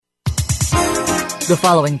The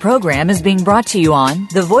following program is being brought to you on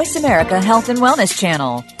the Voice America Health and Wellness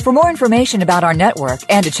Channel. For more information about our network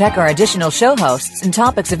and to check our additional show hosts and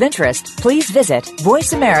topics of interest, please visit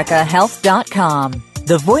voiceamericahealth.com.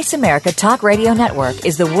 The Voice America Talk Radio Network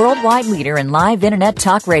is the worldwide leader in live Internet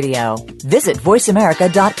talk radio. Visit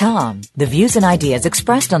voiceamerica.com. The views and ideas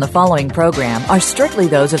expressed on the following program are strictly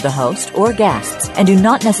those of the host or guests and do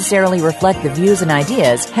not necessarily reflect the views and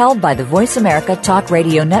ideas held by the Voice America Talk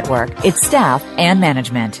Radio Network, its staff, and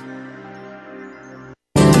management.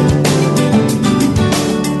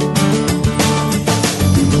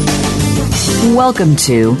 Welcome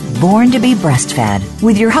to Born to be Breastfed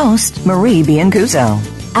with your host, Marie Biancuzzo.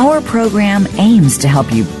 Our program aims to help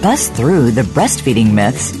you bust through the breastfeeding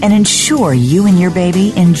myths and ensure you and your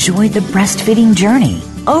baby enjoy the breastfeeding journey.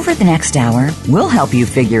 Over the next hour, we'll help you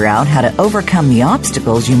figure out how to overcome the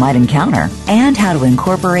obstacles you might encounter and how to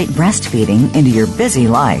incorporate breastfeeding into your busy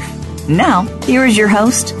life. Now, here is your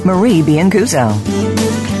host, Marie Biancuzzo.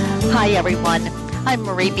 Hi, everyone. I'm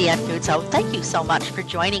Marie Biancuzzo. Thank you so much for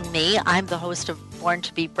joining me. I'm the host of Born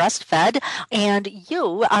to be Breastfed, and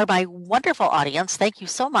you are my wonderful audience. Thank you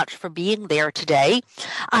so much for being there today.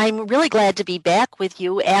 I'm really glad to be back with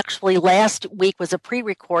you. Actually, last week was a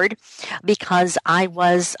pre-record because I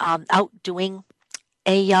was out doing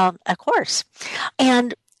a course.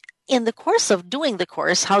 And in the course of doing the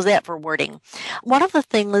course, how's that for wording? One of the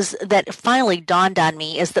things that finally dawned on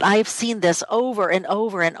me is that I've seen this over and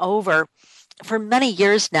over and over for many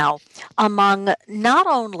years now among not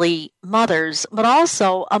only mothers, but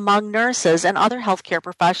also among nurses and other healthcare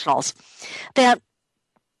professionals, that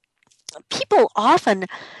people often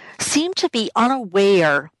seem to be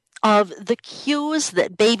unaware of the cues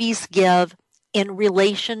that babies give in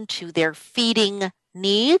relation to their feeding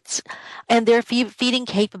needs and their feeding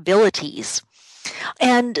capabilities.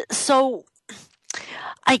 And so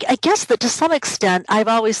I guess that to some extent, I've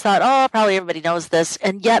always thought, oh, probably everybody knows this,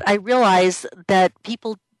 and yet I realize that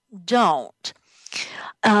people don't.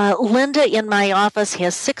 Linda in my office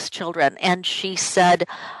has 6 children, and she said,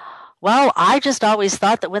 well, I just always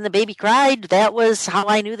thought that when the baby cried, that was how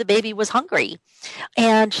I knew the baby was hungry.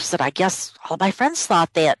 And she said, I guess all my friends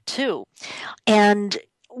thought that too. And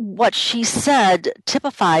what she said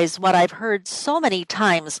typifies what I've heard so many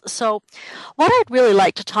times. So what I'd really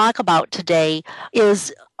like to talk about today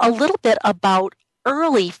is a little bit about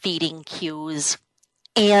early feeding cues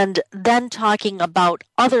and then talking about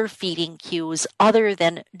other feeding cues other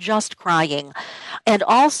than just crying, and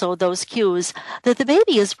also those cues that the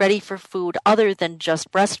baby is ready for food other than just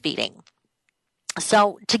breastfeeding.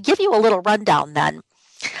 So to give you a little rundown then,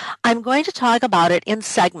 I'm going to talk about it in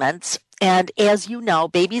segments. And as you know,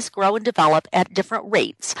 babies grow and develop at different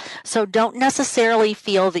rates. So don't necessarily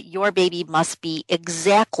feel that your baby must be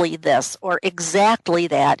exactly this or exactly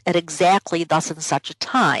that at exactly thus and such a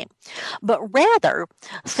time. But rather,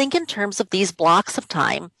 think in terms of these blocks of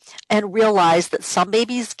time and realize that some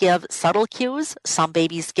babies give subtle cues, some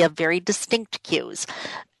babies give very distinct cues.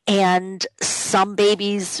 And some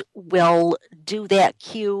babies will do that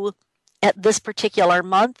cue at this particular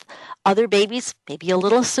month. Other babies, maybe a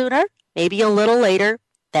little sooner, maybe a little later.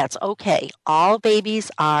 That's okay. All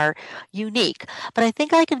babies are unique. But I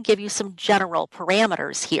think I can give you some general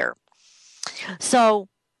parameters here. So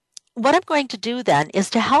what I'm going to do then is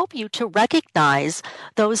to help you to recognize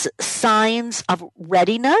those signs of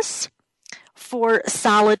readiness for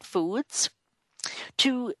solid foods,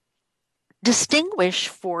 to distinguish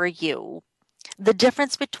for you the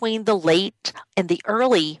difference between the late and the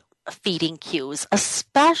early feeding cues,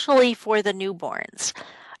 especially for the newborns.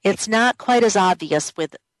 It's not quite as obvious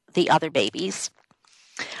with the other babies.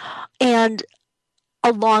 And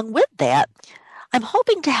along with that, I'm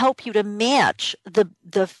hoping to help you to match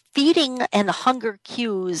the feeding and hunger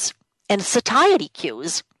cues and satiety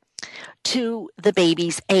cues to the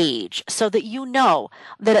baby's age so that you know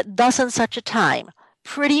that at thus and such a time,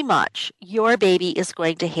 pretty much your baby is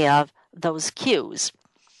going to have those cues.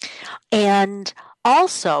 And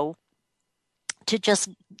also to just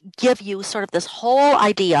give you sort of this whole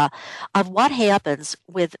idea of what happens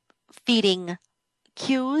with feeding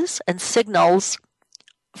cues and signals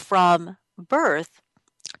from birth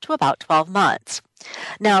to about 12 months.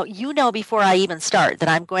 Now, you know before I even start that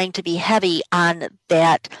I'm going to be heavy on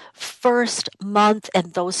that first month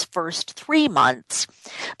and those first 3 months,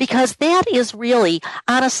 because that is really,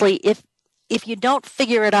 honestly, if you don't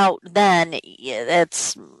figure it out then,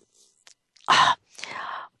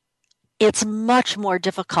 it's much more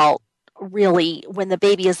difficult, really, when the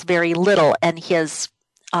baby is very little and his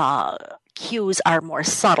cues are more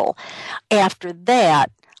subtle. After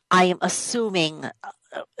that, I am assuming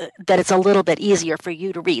that it's a little bit easier for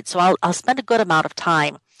you to read. So I'll spend a good amount of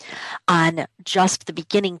time on just the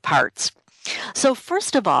beginning parts. So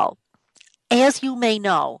first of all, as you may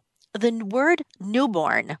know, the word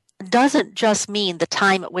newborn doesn't just mean the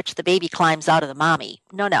time at which the baby climbs out of the mommy.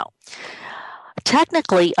 No.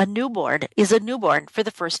 Technically, a newborn is a newborn for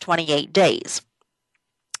the first 28 days.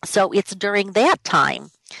 So it's during that time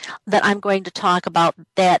that I'm going to talk about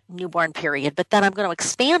that newborn period, but then I'm going to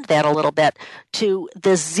expand that a little bit to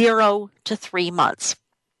the 0 to 3 months.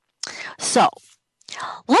 So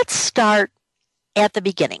let's start at the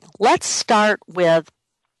beginning. Let's start with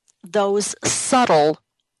those subtle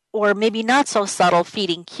or maybe not so subtle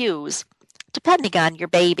feeding cues, depending on your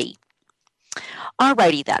baby.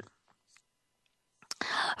 Alrighty then.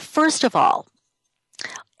 First of all,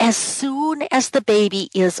 as soon as the baby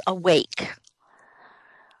is awake,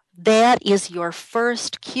 that is your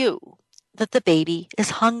first cue that the baby is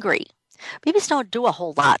hungry. Babies don't do a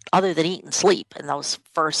whole lot other than eat and sleep in those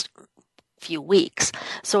first few weeks.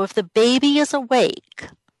 So if the baby is awake,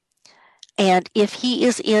 and if he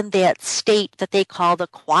is in that state that they call the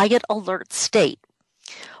quiet alert state,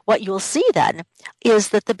 what you'll see then is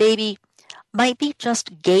that the baby might be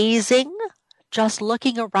just gazing, just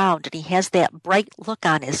looking around, and he has that bright look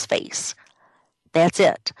on his face. That's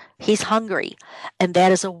it. He's hungry. And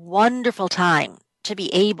that is a wonderful time to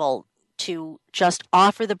be able to just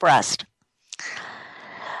offer the breast.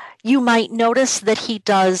 You might notice that he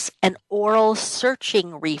does an oral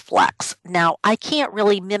searching reflex. Now, I can't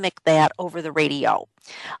really mimic that over the radio,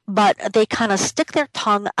 but they kind of stick their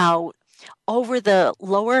tongue out over the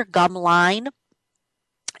lower gum line,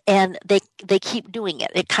 and they keep doing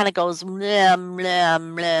it. It kind of goes, blah, blah,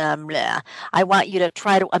 blah, blah. I want you to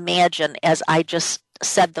try to imagine, as I just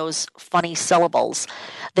said those funny syllables,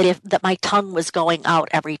 that my tongue was going out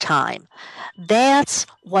every time. That's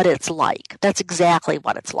what it's like. That's exactly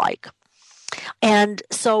what it's like. And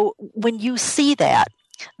so when you see that,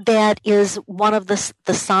 that is one of the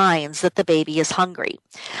signs that the baby is hungry.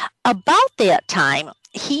 About that time,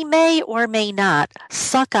 he may or may not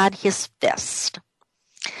suck on his fist.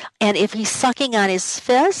 And if he's sucking on his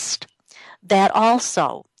fist, that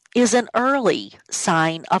also is an early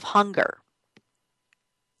sign of hunger.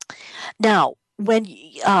 Now, when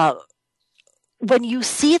you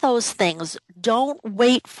see those things, don't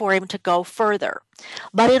wait for him to go further.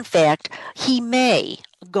 But in fact, he may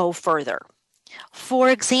go further. For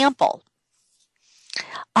example,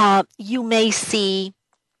 you may see,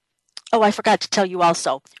 I forgot to tell you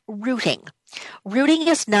also, rooting. Rooting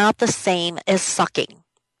is not the same as sucking.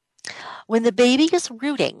 When the baby is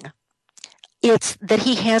rooting, it's that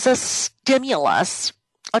he has a stimulus,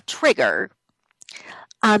 a trigger,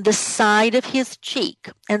 on the side of his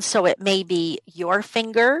cheek. And so it may be your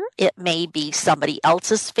finger, it may be somebody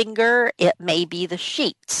else's finger, it may be the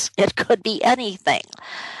sheets, it could be anything.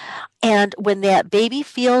 And when that baby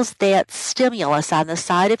feels that stimulus on the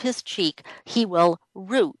side of his cheek, he will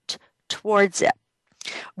root towards it.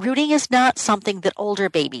 Rooting is not something that older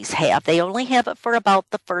babies have. They only have it for about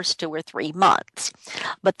the first 2 or 3 months.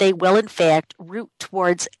 But they will, in fact, root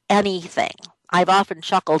towards anything. I've often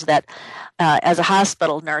chuckled that as a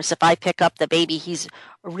hospital nurse, if I pick up the baby, he's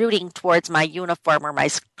rooting towards my uniform or my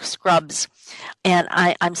scrubs. And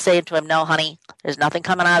I'm saying to him, no, honey, there's nothing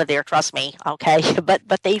coming out of there. Trust me. Okay.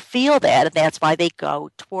 But they feel that, and that's why they go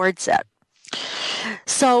towards it.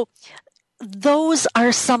 So those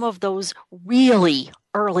are some of those really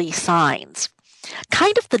early signs.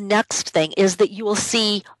 Kind of the next thing is that you will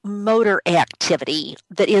see motor activity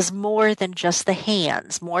that is more than just the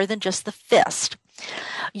hands, more than just the fist.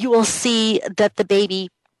 You will see that the baby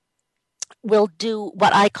will do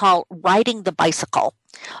what I call riding the bicycle.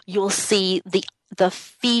 You'll see the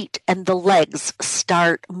feet and the legs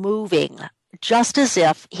start moving just as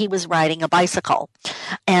if he was riding a bicycle.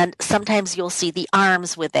 And sometimes you'll see the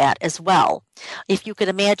arms with that as well. If you could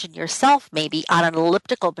imagine yourself maybe on an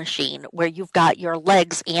elliptical machine where you've got your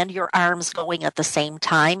legs and your arms going at the same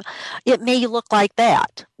time, it may look like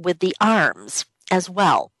that with the arms as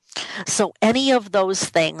well. So any of those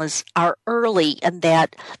things are early, and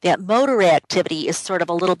that motor activity is sort of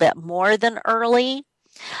a little bit more than early.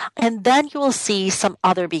 And then you will see some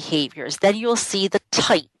other behaviors. Then you'll see the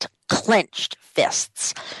tight, clenched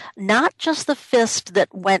fists. Not just the fist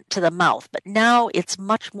that went to the mouth, but now it's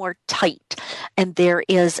much more tight. And there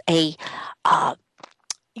is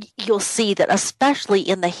you'll see that especially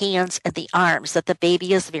in the hands and the arms, that the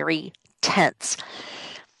baby is very tense.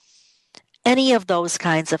 Any of those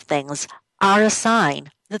kinds of things are a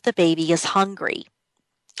sign that the baby is hungry.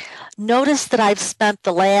 Notice that I've spent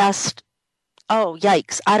the last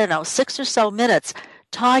 6 or so minutes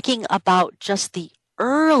talking about just the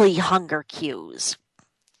early hunger cues.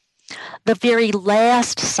 The very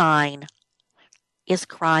last sign is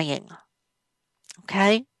crying.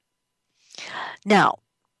 Okay? Now,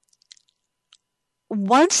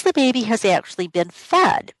 once the baby has actually been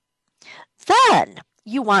fed, then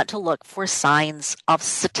you want to look for signs of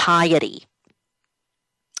satiety.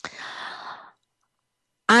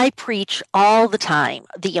 I preach all the time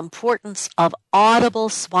the importance of audible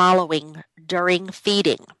swallowing during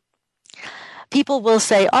feeding. People will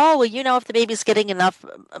say, oh, well, if the baby's getting enough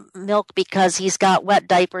milk because he's got wet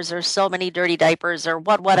diapers or so many dirty diapers or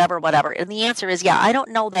whatever. And the answer is, I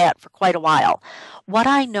don't know that for quite a while. What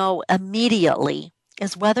I know immediately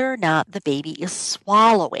is whether or not the baby is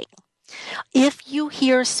swallowing. If you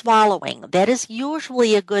hear swallowing, that is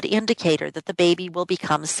usually a good indicator that the baby will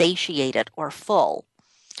become satiated or full.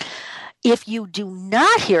 If you do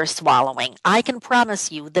not hear swallowing, I can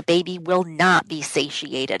promise you the baby will not be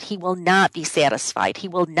satiated. He will not be satisfied. He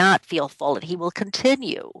will not feel full, and he will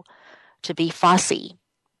continue to be fussy.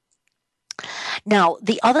 Now,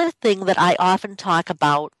 the other thing that I often talk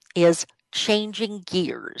about is changing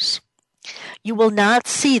gears. You will not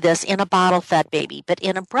see this in a bottle-fed baby, but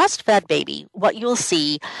in a breastfed baby, what you'll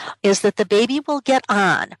see is that the baby will get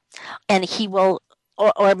on, and he will,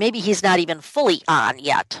 or maybe he's not even fully on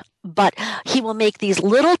yet, but he will make these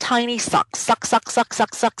little tiny sucks,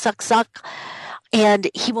 suck, and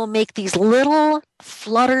he will make these little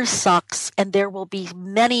flutter sucks, and there will be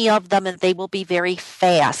many of them, and they will be very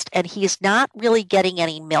fast, and he's not really getting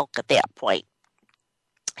any milk at that point.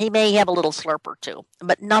 He may have a little slurp or two,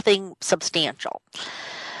 but nothing substantial.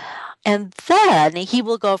 And then he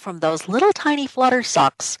will go from those little tiny flutter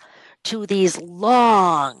sucks to these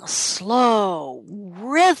long, slow,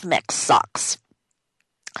 rhythmic sucks.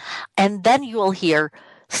 And then you will hear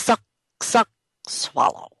suck, suck,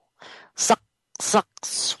 swallow, suck, suck,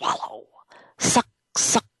 swallow, suck,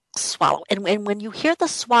 suck, swallow. And when you hear the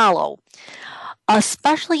swallow,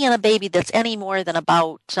 especially in a baby that's any more than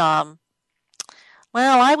about,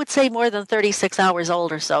 I would say more than 36 hours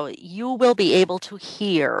old or so, you will be able to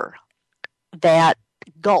hear that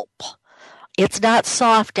gulp. It's not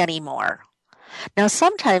soft anymore. Now,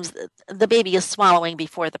 sometimes the baby is swallowing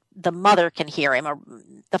before the mother can hear him, or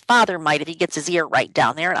the father might if he gets his ear right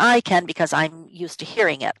down there, and I can because I'm used to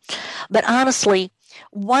hearing it. But honestly,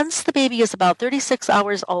 once the baby is about 36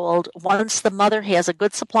 hours old, once the mother has a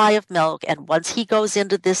good supply of milk, and once he goes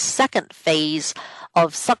into this second phase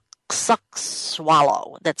of suck,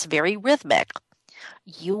 swallow, that's very rhythmic,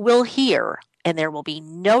 you will hear, and there will be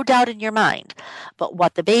no doubt in your mind, but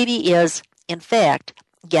what the baby is, in fact,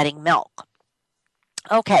 getting milk.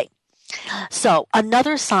 Okay, so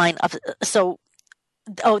another sign of,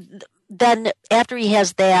 then after he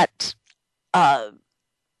has that, the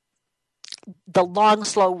long,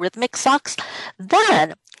 slow, rhythmic sucks,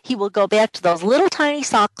 then he will go back to those little tiny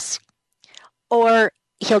sucks, or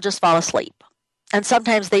he'll just fall asleep. And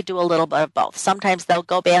sometimes they do a little bit of both. Sometimes they'll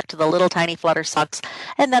go back to the little tiny flutter sucks,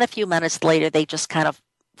 and then a few minutes later they just kind of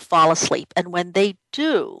fall asleep. And when they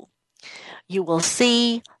do, you will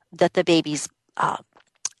see that the baby's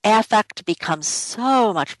affect becomes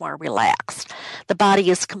so much more relaxed. The body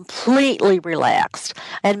is completely relaxed.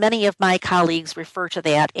 And many of my colleagues refer to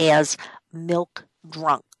that as milk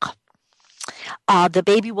drunk. The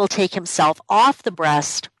baby will take himself off the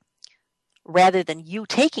breast rather than you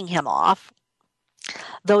taking him off.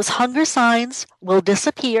 Those hunger signs will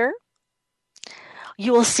disappear.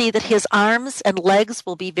 You will see that his arms and legs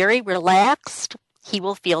will be very relaxed. He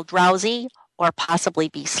will feel drowsy or possibly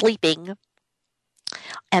be sleeping.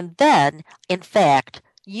 And then, in fact,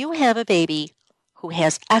 you have a baby who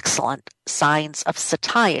has excellent signs of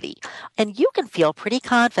satiety. And you can feel pretty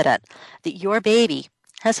confident that your baby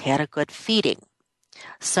has had a good feeding.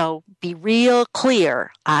 So be real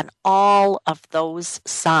clear on all of those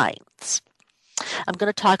signs. I'm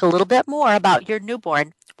going to talk a little bit more about your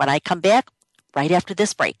newborn when I come back right after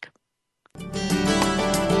this break.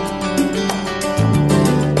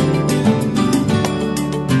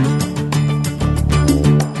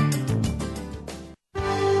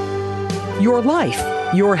 Your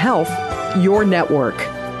life, your health, your network.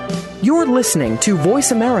 You're listening to Voice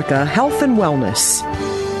America Health and Wellness.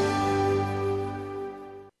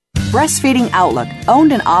 Breastfeeding Outlook,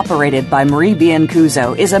 owned and operated by Marie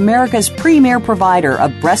Biancuzzo, is America's premier provider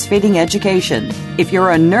of breastfeeding education. If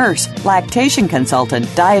you're a nurse, lactation consultant,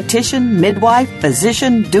 dietitian, midwife,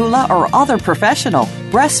 physician, doula, or other professional,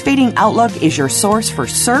 Breastfeeding Outlook is your source for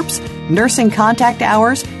CERPs, nursing contact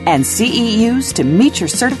hours, and CEUs to meet your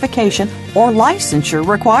certification or licensure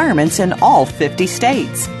requirements in all 50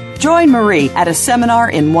 states. Join Marie at a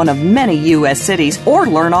seminar in one of many U.S. cities or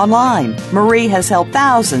learn online. Marie has helped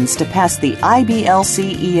thousands to pass the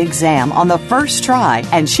IBLCE exam on the first try,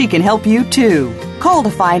 and she can help you too. Call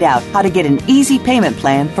to find out how to get an easy payment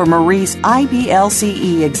plan for Marie's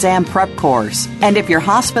IBLCE exam prep course. And if your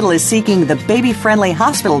hospital is seeking the baby-friendly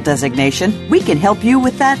hospital designation, we can help you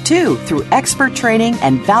with that too through expert training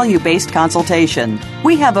and value-based consultation.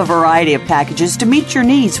 We have a variety of packages to meet your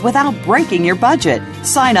needs without breaking your budget.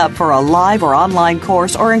 Sign up for a live or online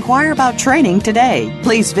course or inquire about training today.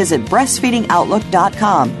 Please visit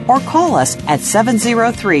breastfeedingoutlook.com or call us at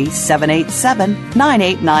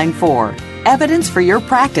 703-787-9894. Evidence for your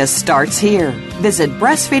practice starts here. Visit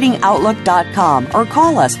breastfeedingoutlook.com or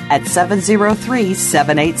call us at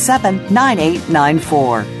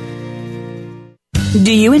 703-787-9894.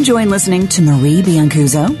 Do you enjoy listening to Marie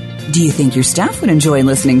Biancuzzo? Do you think your staff would enjoy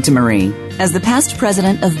listening to Marie? As the past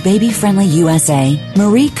president of Baby Friendly USA,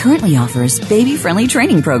 Marie currently offers baby-friendly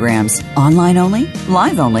training programs, online only,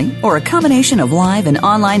 live only, or a combination of live and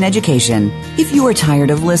online education. If you are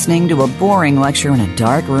tired of listening to a boring lecture in a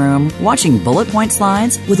dark room, watching bullet point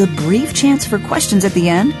slides with a brief chance for questions at the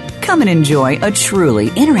end, come and enjoy a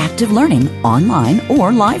truly interactive learning online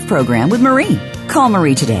or live program with Marie. Call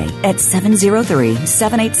Marie today at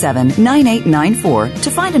 703-787-9894 to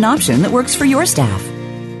find an option that works for your staff.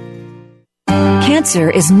 Cancer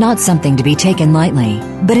is not something to be taken lightly,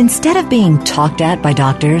 but instead of being talked at by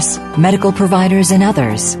doctors, medical providers, and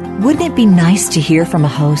others, wouldn't it be nice to hear from a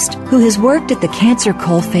host who has worked at the cancer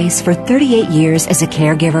coalface for 38 years as a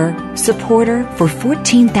caregiver, supporter for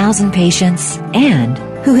 14,000 patients, and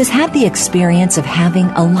who has had the experience of having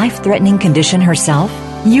a life-threatening condition herself?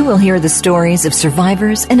 You will hear the stories of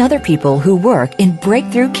survivors and other people who work in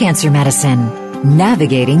breakthrough cancer medicine.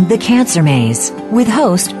 Navigating the Cancer Maze with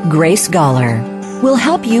host Grace Galler will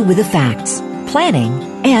help you with the facts, planning,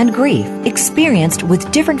 and grief experienced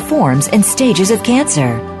with different forms and stages of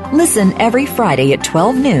cancer. Listen every Friday at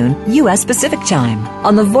 12 noon U.S. Pacific Time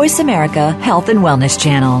on the Voice America Health and Wellness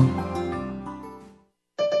Channel.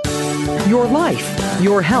 Your life,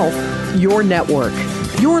 your health, your network.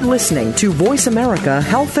 You're listening to Voice America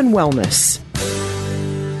Health and Wellness.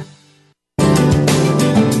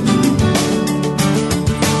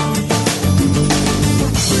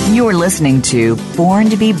 You're listening to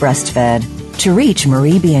Born to be Breastfed. To reach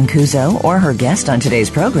Marie Biancuzzo or her guest on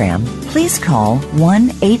today's program, please call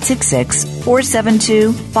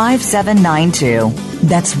 1-866-472-5792.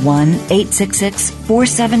 That's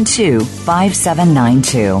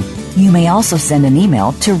 1-866-472-5792. You may also send an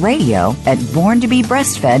email to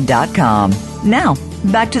radio@borntobebreastfed.com. Now,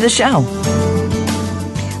 back to the show.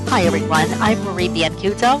 Hi, everyone. I'm Marie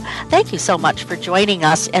Biancuzzo. Thank you so much for joining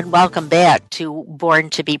us, and welcome back to Born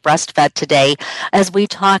to be Breastfed today as we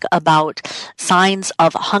talk about signs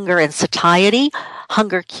of hunger and satiety,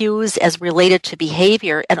 hunger cues as related to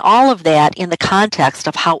behavior, and all of that in the context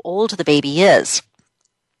of how old the baby is.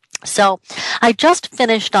 So I just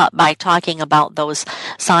finished up by talking about those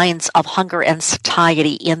signs of hunger and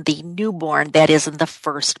satiety in the newborn, that is in the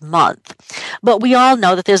first month. But we all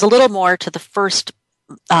know that there's a little more to the first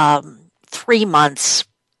 3 months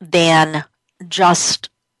than just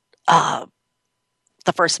the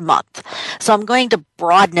first month. So I'm going to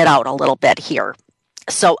broaden it out a little bit here.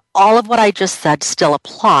 So all of what I just said still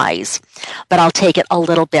applies, but I'll take it a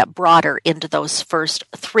little bit broader into those first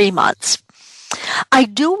 3 months. I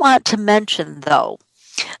do want to mention, though,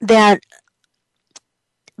 that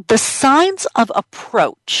the signs of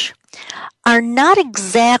approach are not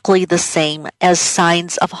exactly the same as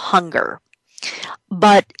signs of hunger,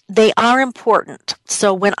 but they are important.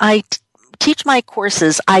 So when I teach my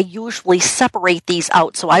courses, I usually separate these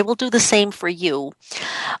out. So I will do the same for you.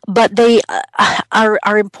 But they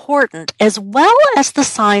are important as well as the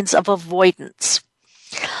signs of avoidance.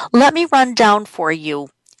 Let me run down for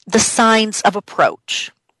you the signs of approach,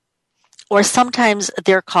 or sometimes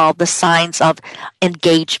they're called the signs of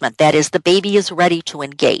engagement. That is, the baby is ready to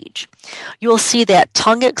engage. You'll see that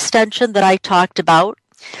tongue extension that I talked about.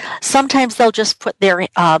 Sometimes they'll just put their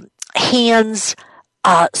hands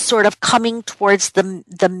sort of coming towards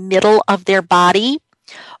the middle of their body,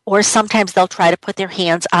 or sometimes they'll try to put their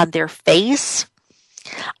hands on their face,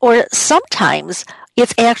 or sometimes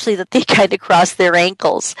it's actually that they kind of cross their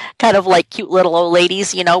ankles, kind of like cute little old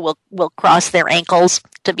ladies, will cross their ankles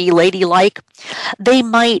to be ladylike. They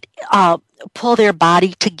might pull their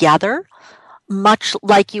body together, much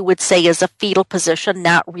like you would say is a fetal position,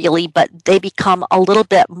 not really, but they become a little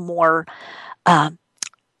bit more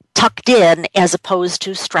tucked in as opposed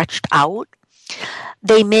to stretched out.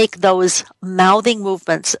 They make those mouthing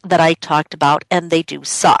movements that I talked about, and they do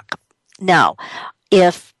suck. Now,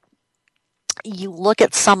 if you look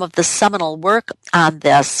at some of the seminal work on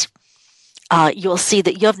this, you'll see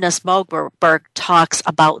that Jonas Moberg talks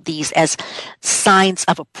about these as signs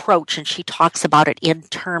of approach, and she talks about it in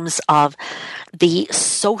terms of the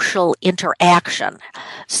social interaction.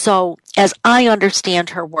 So as I understand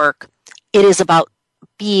her work, it is about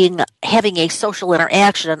having a social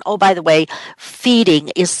interaction. And oh, by the way, feeding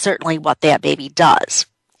is certainly what that baby does.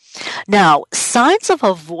 Now, signs of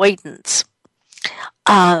avoidance.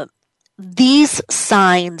 These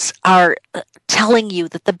signs are telling you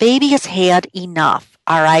that the baby has had enough,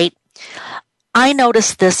 all right? I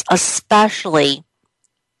notice this especially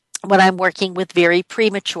when I'm working with very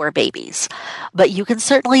premature babies, but you can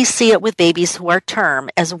certainly see it with babies who are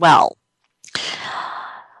term as well.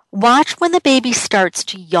 Watch when the baby starts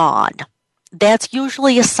to yawn. That's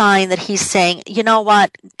usually a sign that he's saying, you know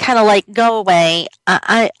what, kind of like, go away.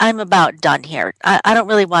 I'm about done here. I don't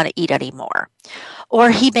really want to eat anymore.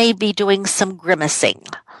 Or he may be doing some grimacing.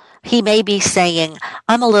 He may be saying,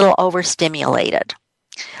 I'm a little overstimulated.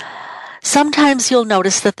 Sometimes you'll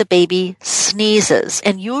notice that the baby sneezes,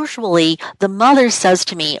 and usually the mother says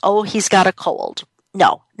to me, oh, he's got a cold.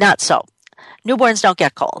 No, not so. Newborns don't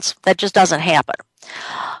get colds. That just doesn't happen.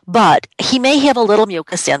 But he may have a little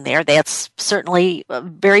mucus in there. That's certainly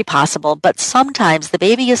very possible. But sometimes the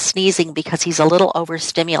baby is sneezing because he's a little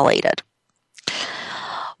overstimulated.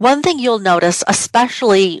 One thing you'll notice,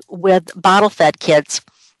 especially with bottle-fed kids,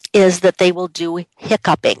 is that they will do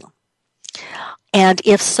hiccuping. And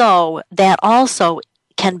if so, that also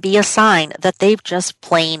can be a sign that they've just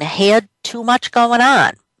plain had too much going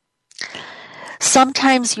on.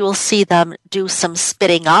 Sometimes you'll see them do some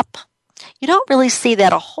spitting up. You don't really see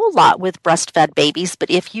that a whole lot with breastfed babies, but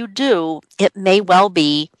if you do, it may well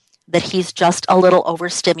be that he's just a little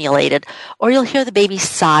overstimulated, or you'll hear the baby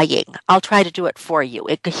sighing. I'll try to do it for you.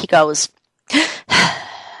 He goes,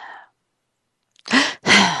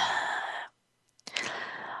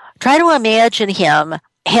 try to imagine him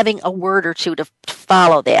having a word or two to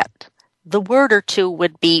follow that. The word or two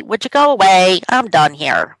would be, would you go away? I'm done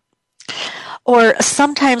here. Or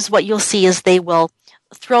sometimes what you'll see is they will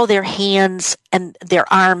throw their hands and their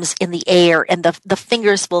arms in the air, and the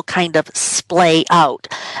fingers will kind of splay out.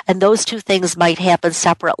 And those two things might happen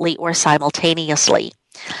separately or simultaneously.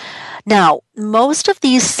 Now, most of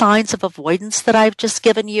these signs of avoidance that I've just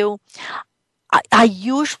given you, I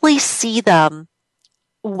usually see them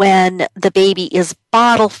when the baby is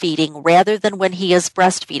bottle feeding rather than when he is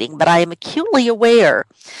breastfeeding. But I am acutely aware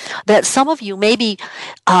that some of you may be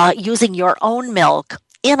using your own milk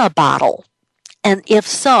in a bottle. And if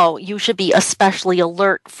so, you should be especially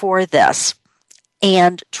alert for this.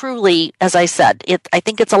 And truly, as I said, I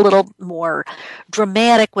think it's a little more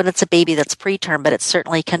dramatic when it's a baby that's preterm, but it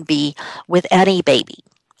certainly can be with any baby.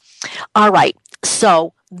 All right,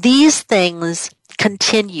 so these things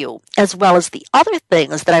continue, as well as the other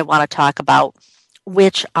things that I want to talk about,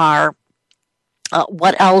 which are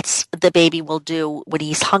what else the baby will do when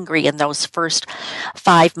he's hungry in those first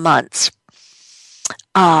 5 months.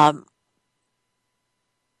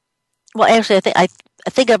 Well, actually, I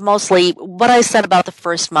think of mostly what I said about the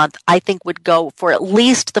first month, I think would go for at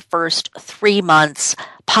least the first 3 months,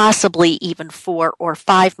 possibly even 4 or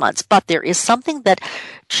 5 months. But there is something that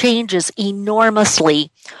changes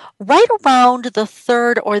enormously right around the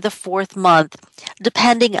 3rd or the 4th month,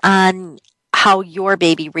 depending on how your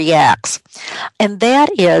baby reacts. And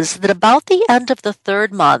that is that about the end of the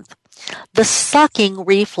 3rd month, the sucking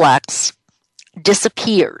reflex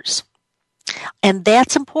disappears. And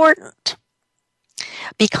that's important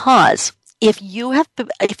because if you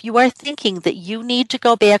are thinking that you need to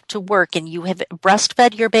go back to work and you have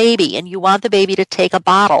breastfed your baby and you want the baby to take a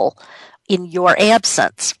bottle in your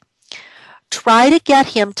absence, try to get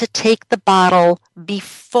him to take the bottle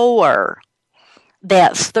before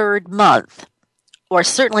that 3rd month, or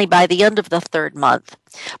certainly by the end of the 3rd month.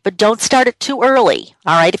 But don't start it too early,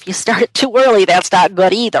 all right? If you start it too early, that's not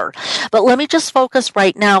good either. But let me just focus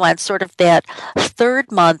right now on sort of that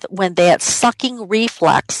 3rd month when that sucking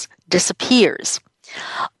reflex disappears.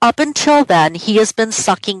 Up until then, he has been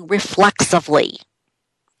sucking reflexively.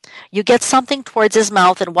 You get something towards his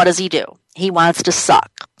mouth, and what does he do? He wants to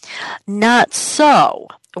suck. Not so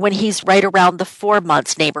when he's right around the 4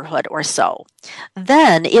 months neighborhood or so.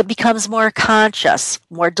 Then it becomes more conscious,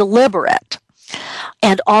 more deliberate.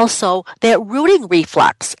 And also that rooting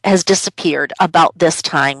reflex has disappeared about this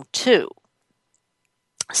time too.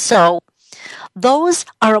 So those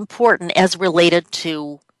are important as related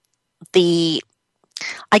to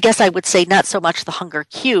I guess I would say not so much the hunger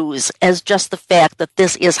cues as just the fact that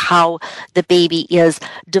this is how the baby is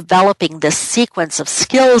developing this sequence of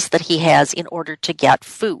skills that he has in order to get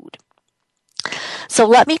food. So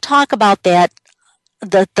let me talk about that,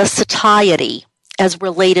 the satiety as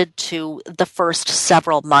related to the first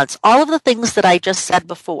several months. All of the things that I just said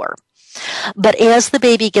before. But as the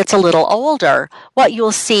baby gets a little older, what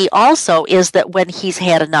you'll see also is that when he's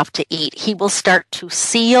had enough to eat, he will start to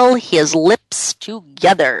seal his lips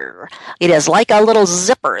together. It is like a little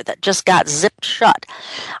zipper that just got zipped shut.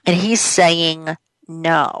 And he's saying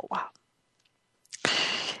no.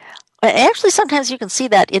 Actually, sometimes you can see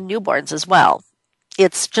that in newborns as well.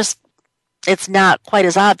 It's not quite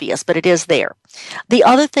as obvious, but it is there. The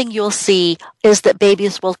other thing you'll see is that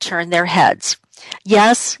babies will turn their heads.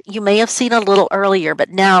 Yes, you may have seen a little earlier, but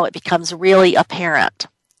now it becomes really apparent.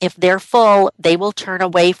 If they're full, they will turn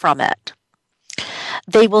away from it.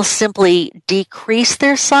 They will simply decrease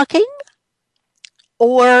their sucking,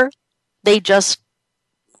 or they just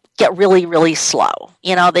get really, really slow.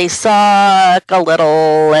 They suck a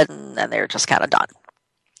little and they're just kind of done.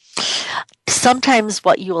 Sometimes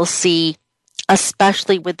what you will see,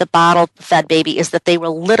 especially with the bottle-fed baby, is that they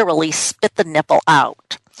will literally spit the nipple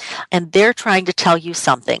out. And they're trying to tell you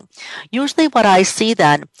something. Usually what I see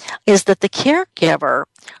then is that the caregiver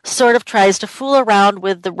sort of tries to fool around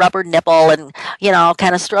with the rubber nipple and,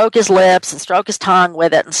 kind of stroke his lips and stroke his tongue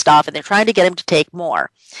with it and stuff, and they're trying to get him to take more.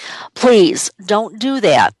 Please, don't do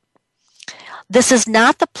that. This is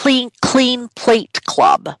not the Clean Plate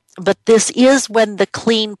Club, but this is when the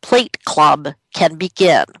Clean Plate Club can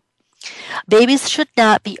begin. Babies should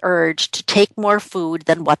not be urged to take more food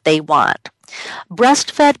than what they want.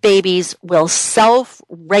 Breastfed babies will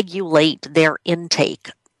self-regulate their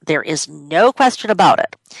intake. There is no question about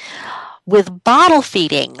it. With bottle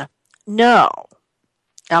feeding, no.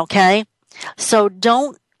 Okay? So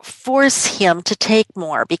don't force him to take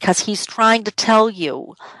more because he's trying to tell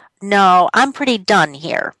you, no, I'm pretty done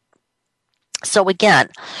here. So again,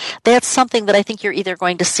 that's something that I think you're either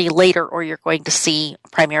going to see later or you're going to see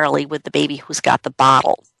primarily with the baby who's got the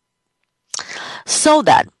bottle. So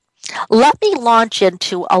then, let me launch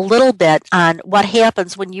into a little bit on what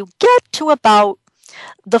happens when you get to about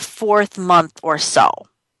the 4th month or so.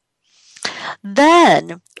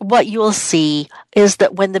 Then what you'll see is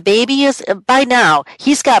that when the baby is, by now,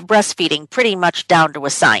 he's got breastfeeding pretty much down to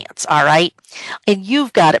a science, all right? And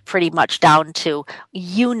you've got it pretty much down to,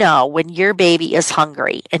 when your baby is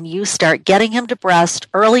hungry and you start getting him to breast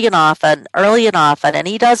early and often, and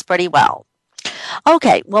he does pretty well.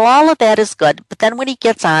 Okay, well, all of that is good, but then when he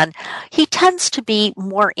gets on, he tends to be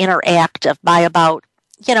more interactive by about,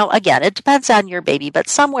 again, it depends on your baby, but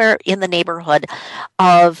somewhere in the neighborhood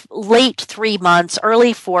of late 3 months,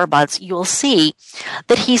 early 4 months, you'll see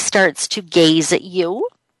that he starts to gaze at you.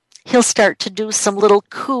 He'll start to do some little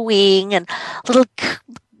cooing and little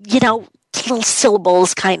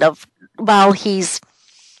syllables kind of while he's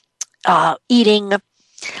eating.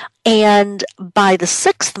 And by the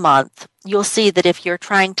 6th month, you'll see that if you're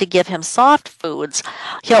trying to give him soft foods,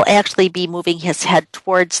 he'll actually be moving his head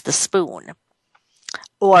towards the spoon.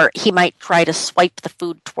 Or he might try to swipe the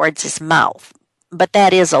food towards his mouth. But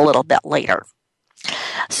that is a little bit later.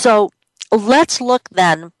 So let's look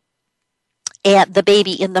then at the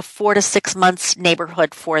baby in the 4 to 6 months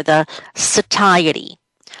neighborhood for the satiety.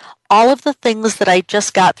 All of the things that I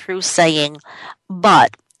just got through saying,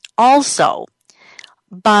 but also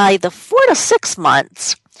by the 4 to 6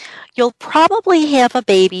 months, you'll probably have a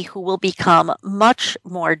baby who will become much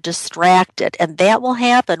more distracted, and that will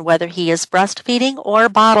happen whether he is breastfeeding or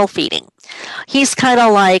bottle feeding. He's kind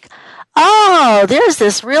of like, oh, there's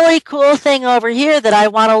this really cool thing over here that I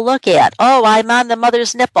want to look at. Oh, I'm on the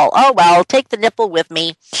mother's nipple. Oh, well, I'll take the nipple with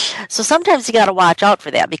me. So sometimes you got to watch out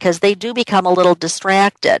for that because they do become a little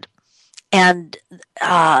distracted. And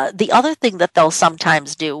the other thing that they'll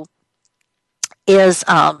sometimes do is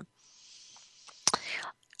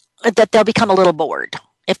that they'll become a little bored.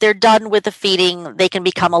 If they're done with the feeding, they can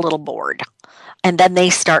become a little bored. And then they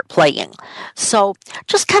start playing. So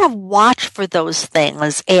just kind of watch for those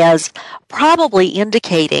things as probably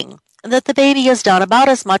indicating that the baby has done about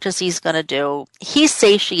as much as he's going to do. He's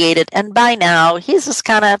satiated, and by now he's just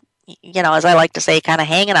kind of, as I like to say, kind of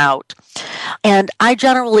hanging out. And I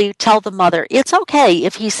generally tell the mother, it's okay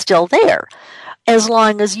if he's still there, as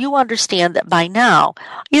long as you understand that by now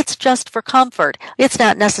it's just for comfort. It's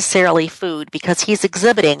not necessarily food, because he's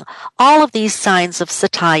exhibiting all of these signs of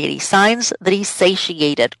satiety, signs that he's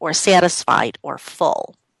satiated or satisfied or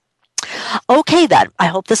full. Okay then, I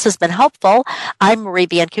hope this has been helpful. I'm Marie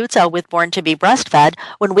Biancuzzo with Born to be Breastfed.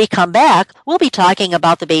 When we come back, we'll be talking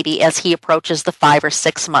about the baby as he approaches the 5 or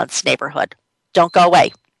 6 months neighborhood. Don't go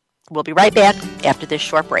away. We'll be right back after this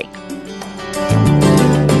short break.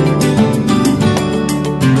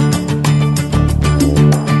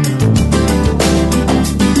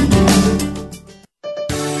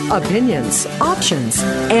 Opinions, options,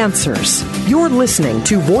 answers. You're listening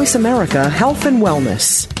to Voice America Health and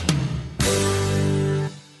Wellness.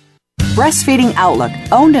 Breastfeeding Outlook,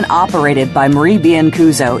 owned and operated by Marie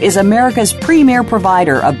Biancuzzo, is America's premier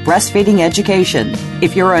provider of breastfeeding education.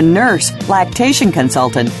 If you're a nurse, lactation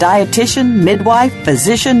consultant, dietitian, midwife,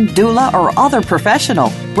 physician, doula, or other professional,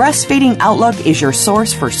 Breastfeeding Outlook is your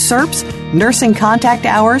source for CERPs, nursing contact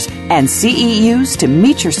hours, and CEUs to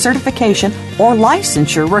meet your certification or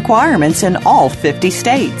licensure requirements in all 50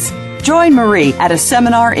 states. Join Marie at a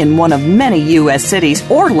seminar in one of many U.S. cities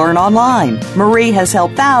or learn online. Marie has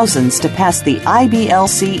helped thousands to pass the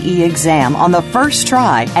IBLCE exam on the first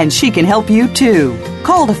try, and she can help you too.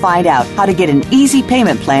 Call to find out how to get an easy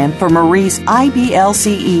payment plan for Marie's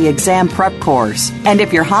IBLCE exam prep course. And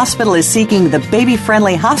if your hospital is seeking the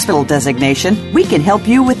baby-friendly hospital designation, we can help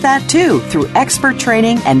you with that too through expert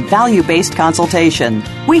training and value-based consultation.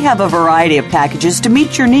 We have a variety of packages to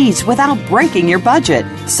meet your needs without breaking your budget.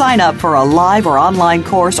 Sign up for a live or online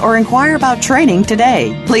course or inquire about training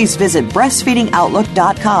today. Please visit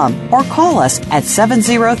breastfeedingoutlook.com or call us at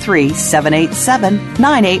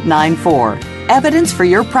 703-787-9894. Evidence for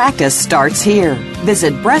your practice starts here.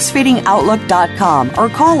 Visit breastfeedingoutlook.com or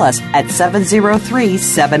call us at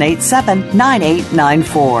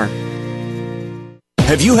 703-787-9894.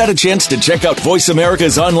 Have you had a chance to check out Voice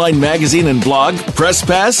America's online magazine and blog, Press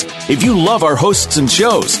Pass? If you love our hosts and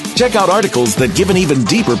shows, check out articles that give an even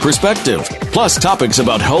deeper perspective, plus topics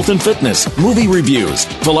about health and fitness, movie reviews,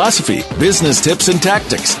 philosophy, business tips and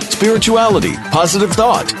tactics, spirituality, positive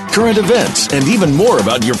thought, current events, and even more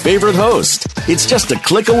about your favorite host. It's just a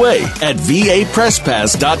click away at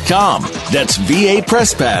vapresspass.com. That's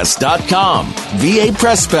vapresspass.com. VA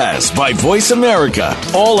Press Pass by Voice America.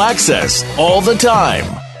 All access, all the time.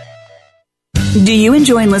 Do you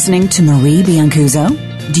enjoy listening to Marie Biancuzzo?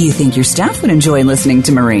 Do you think your staff would enjoy listening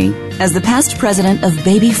to Marie? As the past president of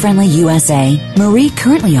Baby Friendly USA, Marie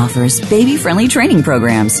currently offers baby-friendly training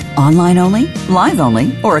programs, online only, live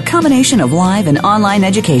only, or a combination of live and online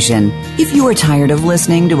education. If you are tired of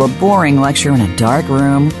listening to a boring lecture in a dark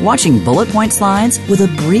room, watching bullet point slides with a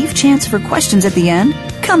brief chance for questions at the end,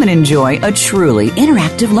 come and enjoy a truly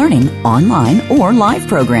interactive learning online or live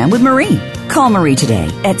program with Marie. Call Marie today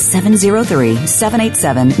at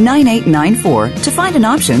 703-787-9894 to find an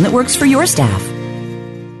option that works for your staff.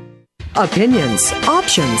 Opinions,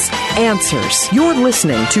 options, answers. You're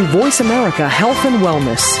listening to Voice America Health and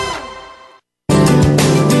Wellness.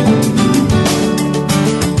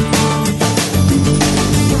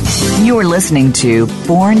 You're listening to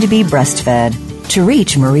Born to be Breastfed. To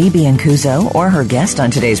reach Marie Biancuzzo or her guest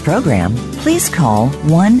on today's program, please call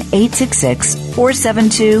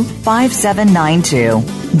 1-866-472-5792.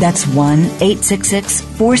 That's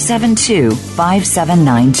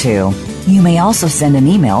 1-866-472-5792. You may also send an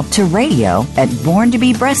email to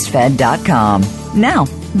radio@borntobebreastfed.com. Now,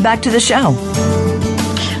 back to the show.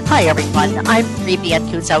 Hi, everyone. I'm Marie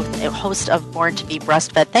Biancuzzo, host of Born to be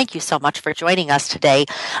Breastfed. Thank you so much for joining us today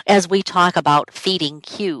as we talk about feeding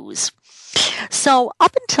cues. So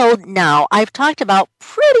up until now, I've talked about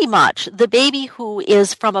pretty much the baby who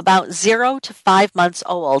is from about 0 to 5 months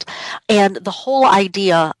old, and the whole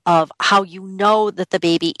idea of how you know that the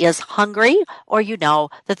baby is hungry or you know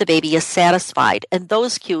that the baby is satisfied. And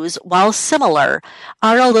those cues, while similar,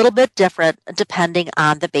 are a little bit different depending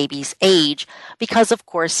on the baby's age because, of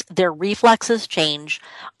course, their reflexes change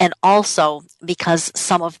and also because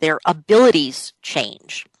some of their abilities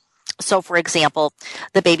change. So, for example,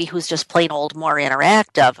 the baby who's just plain old more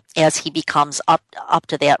interactive, as he becomes up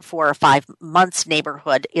to that 4 or 5 months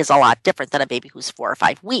neighborhood, is a lot different than a baby who's 4 or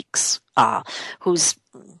 5 weeks, who's,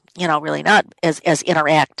 really not as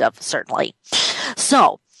interactive, certainly.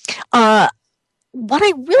 So, what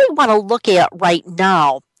I really want to look at right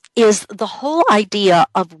now is the whole idea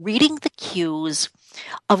of reading the cues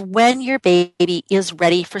of when your baby is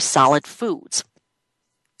ready for solid foods.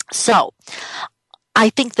 So, I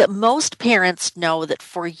think that most parents know that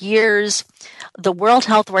for years, the World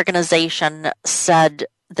Health Organization said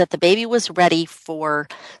that the baby was ready for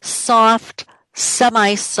soft,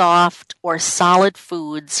 semi-soft, or solid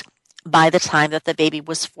foods by the time that the baby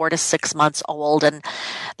was 4 to 6 months old. And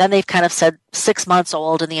then they've kind of said 6 months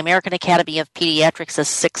old, and the American Academy of Pediatrics has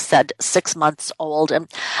said 6 months old. And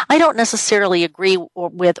I don't necessarily agree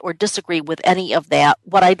with or disagree with any of that.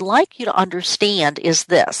 What I'd like you to understand is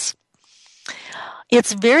this.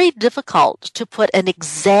 It's very difficult to put an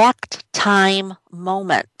exact time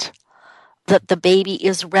moment that the baby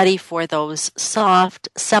is ready for those soft,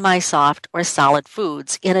 semi-soft, or solid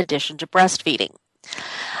foods in addition to breastfeeding.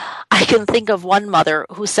 I can think of one mother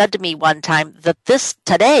who said to me one time that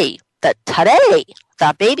today,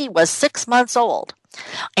 the baby was 6 months old,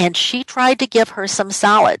 and she tried to give her some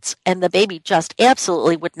solids, and the baby just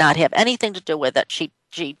absolutely would not have anything to do with it. She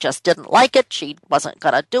just didn't like it. She wasn't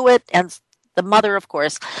going to do it. And the mother, of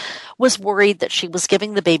course, was worried that she was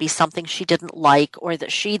giving the baby something she didn't like, or that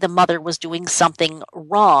the mother, was doing something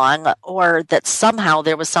wrong, or that somehow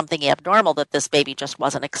there was something abnormal, that this baby just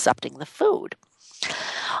wasn't accepting the food.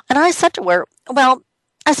 And I said to her, well,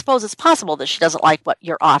 I suppose it's possible that she doesn't like what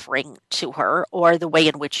you're offering to her or the way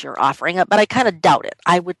in which you're offering it, but I kind of doubt it.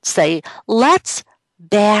 I would say, let's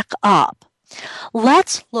back up.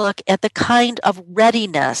 Let's look at the kind of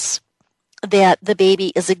readiness that the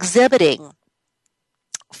baby is exhibiting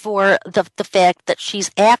for the fact that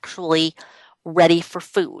she's actually ready for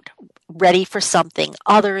food, ready for something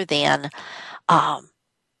other than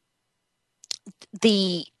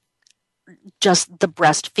the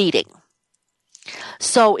breastfeeding.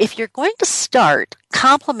 So if you're going to start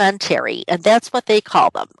complementary, and that's what they call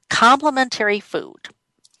them, complementary food,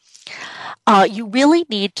 you really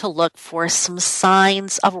need to look for some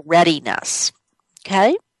signs of readiness.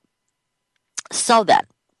 Okay? So then,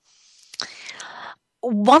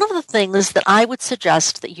 one of the things that I would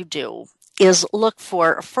suggest that you do is look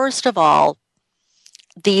for, first of all,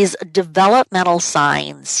 these developmental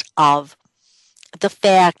signs of the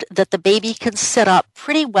fact that the baby can sit up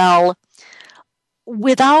pretty well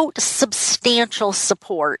without substantial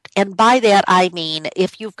support. And by that I mean,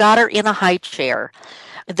 if you've got her in a high chair,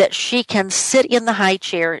 that she can sit in the high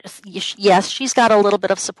chair. Yes, she's got a little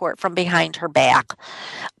bit of support from behind her back,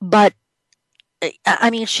 but I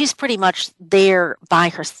mean, she's pretty much there by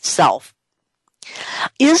herself.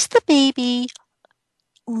 Is the baby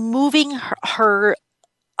moving her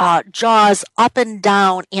jaws up and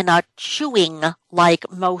down in a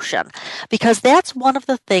chewing-like motion? Because that's one of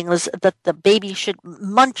the things that the baby should,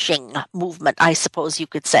 munching movement, I suppose you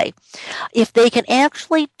could say. If they can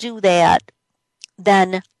actually do that,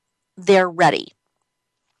 then they're ready.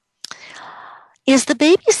 Is the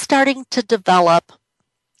baby starting to develop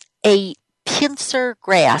a pincer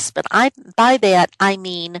grasp? And by that I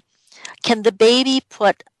mean, can the baby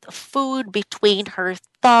put food between her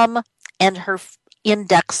thumb and her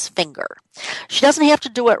index finger? She doesn't have to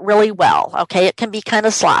do it really well, okay? It can be kind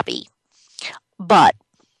of sloppy. But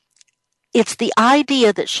it's the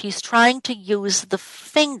idea that she's trying to use the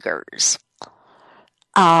fingers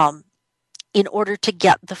in order to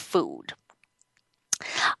get the food.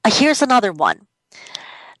 Here's another one.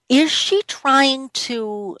 Is she trying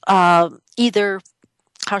to either,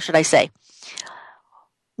 how should I say,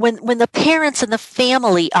 when the parents and the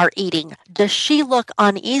family are eating, does she look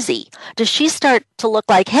uneasy? Does she start to look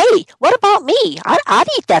like, hey, what about me? I'd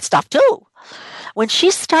eat that stuff too. When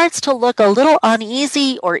she starts to look a little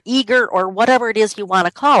uneasy or eager or whatever it is you want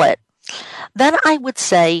to call it, then I would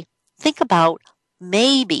say, think about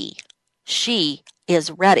maybe she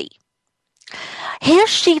is ready. Has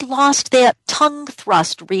she lost that tongue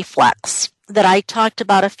thrust reflex that I talked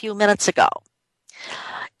about a few minutes ago?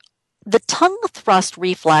 The tongue thrust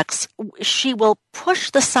reflex, she will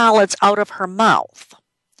push the solids out of her mouth.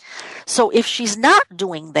 So if she's not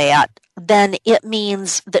doing that, then it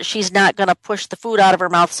means that she's not going to push the food out of her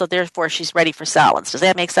mouth, so therefore she's ready for solids. Does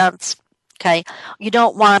that make sense? Okay. You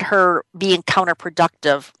don't want her being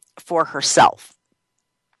counterproductive for herself.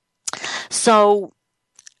 So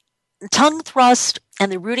tongue thrust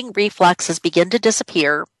and the rooting reflexes begin to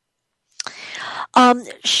disappear.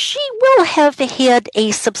 She will have had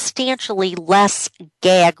a substantially less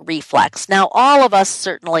gag reflex. Now, all of us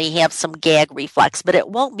certainly have some gag reflex, but it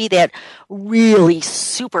won't be that really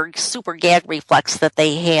super gag reflex that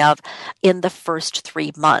they have in the first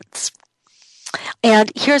 3 months.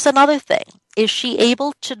 And here's another thing. Is she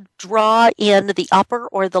able to draw in the upper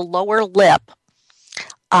or the lower lip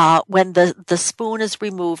when the spoon is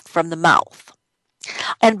removed from the mouth?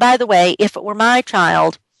 And by the way, if it were my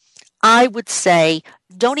child, I would say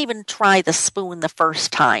don't even try the spoon the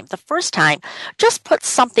first time. The first time, just put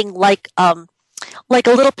something like a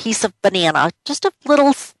little piece of banana, just a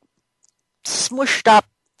little smushed up,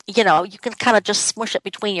 you can kind of just smush it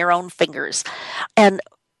between your own fingers and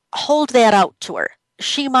hold that out to her.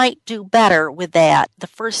 She might do better with that the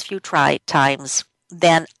first few times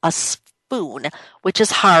than a spoon, which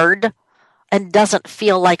is hard and doesn't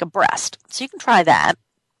feel like a breast. So you can try that.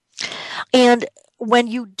 And when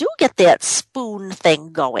you do get that spoon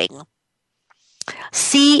thing going,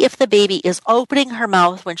 see if the baby is opening her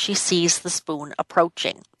mouth when she sees the spoon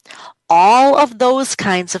approaching. All of those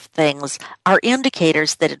kinds of things are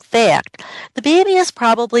indicators that, in fact, the baby is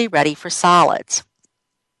probably ready for solids.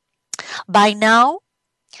 By now,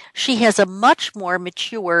 she has a much more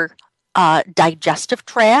mature digestive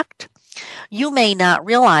tract. You may not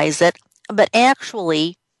realize it, but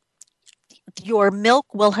actually your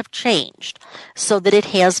milk will have changed so that it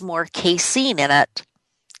has more casein in it,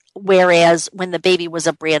 whereas when the baby was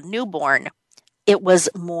a brand newborn, it was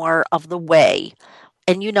more of the whey.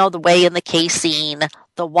 And you know the whey and the casein,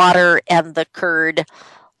 the water and the curd.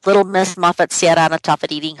 Little Miss Muffet sat on a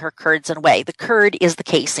tuffet eating her curds and whey. The curd is the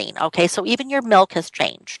casein, okay? So even your milk has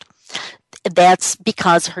changed. That's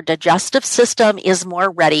because her digestive system is more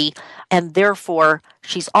ready, and therefore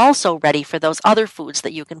she's also ready for those other foods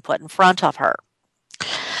that you can put in front of her.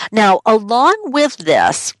 Now, along with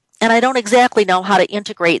this, and I don't exactly know how to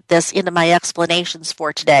integrate this into my explanations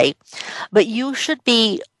for today, but you should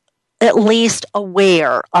be at least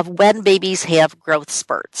aware of when babies have growth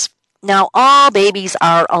spurts. Now, all babies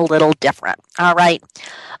are a little different, all right?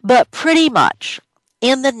 But pretty much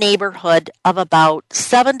in the neighborhood of about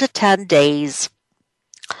 7 to 10 days,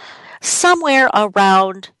 somewhere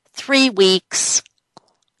around 3 weeks,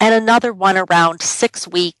 and another one around 6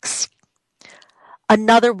 weeks,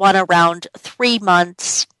 another one around 3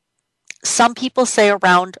 months, some people say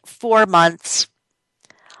around 4 months,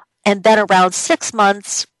 and then around 6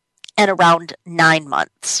 months, and around 9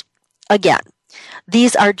 months. Again,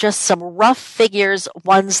 these are just some rough figures,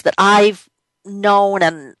 ones that I've known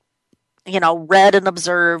and read and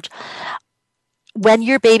observed. When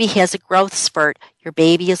your baby has a growth spurt, your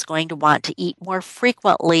baby is going to want to eat more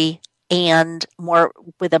frequently and more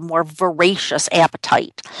with a more voracious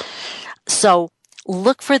appetite. So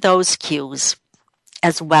look for those cues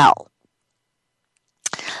as well.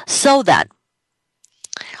 So then,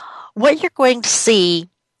 what you're going to see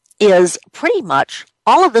is pretty much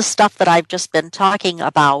all of the stuff that I've just been talking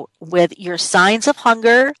about with your signs of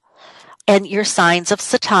hunger and your signs of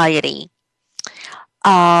satiety.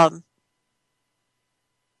 I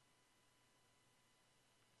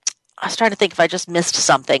was trying to think if I just missed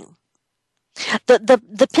something.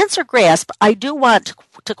 The pincer grasp, I do want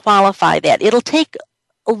to qualify that. It'll take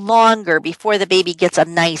longer before the baby gets a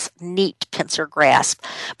nice, neat pincer grasp.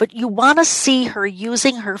 But you want to see her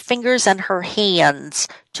using her fingers and her hands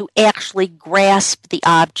to actually grasp the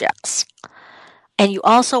objects. And you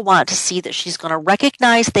also want to see that she's going to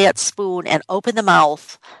recognize that spoon and open the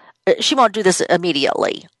mouth. She won't do this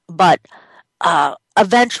immediately, but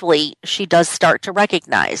eventually she does start to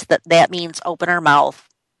recognize that means open her mouth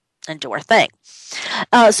and do her thing.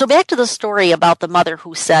 So back to the story about the mother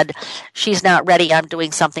who said, she's not ready, I'm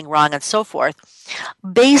doing something wrong, and so forth.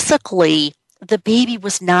 Basically, the baby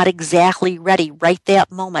was not exactly ready right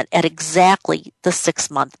that moment at exactly the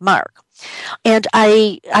 6-month mark. And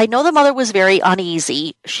I know the mother was very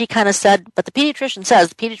uneasy. She kind of said, but the pediatrician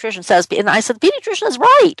says, and I said, the pediatrician is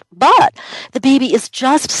right, but the baby is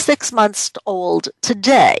just 6 months old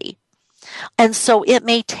today. And so it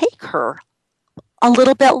may take her a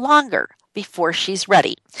little bit longer before she's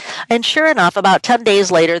ready. And sure enough, about 10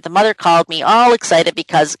 days later, the mother called me all excited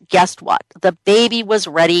because guess what? The baby was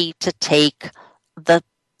ready to take the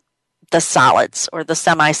solids or the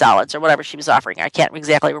semi-solids or whatever she was offering. I can't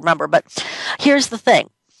exactly remember, but here's the thing.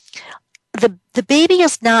 The baby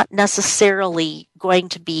is not necessarily going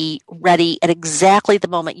to be ready at exactly the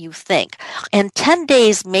moment you think. And 10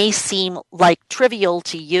 days may seem like trivial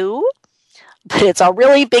to you, but it's a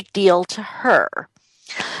really big deal to her.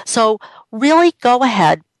 So really go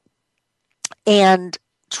ahead and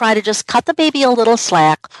try to just cut the baby a little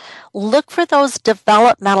slack. Look for those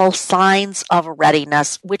developmental signs of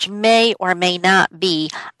readiness, which may or may not be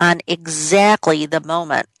on exactly the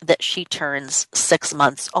moment that she turns 6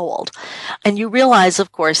 months old. And you realize,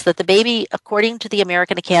 of course, that the baby, according to the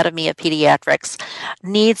American Academy of Pediatrics,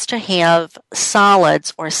 needs to have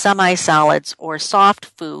solids or semi-solids or soft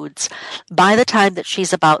foods by the time that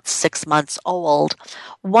she's about 6 months old.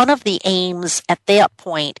 One of the aims at that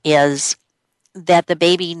point is that the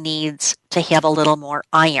baby needs to have a little more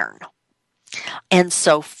iron. And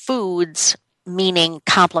so foods, meaning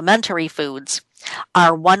complementary foods,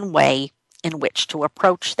 are one way in which to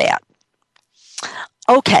approach that.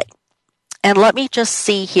 Okay, and let me just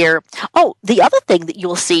see here. Oh, the other thing that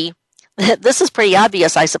you'll see, this is pretty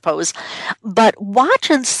obvious, I suppose, but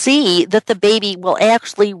watch and see that the baby will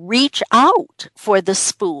actually reach out for the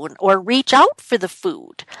spoon or reach out for the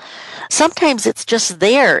food. Sometimes it's just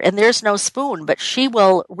there and there's no spoon, but she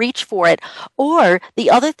will reach for it. Or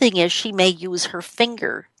the other thing is she may use her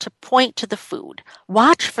finger to point to the food.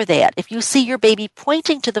 Watch for that. If you see your baby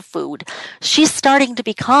pointing to the food, she's starting to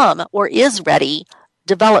become or is ready,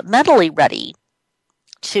 developmentally ready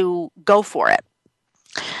to go for it.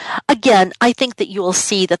 Again, I think that you will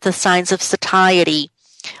see that the signs of satiety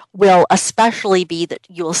will especially be that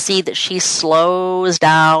you'll see that she slows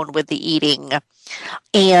down with the eating.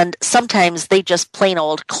 And sometimes they just plain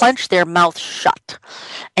old clench their mouth shut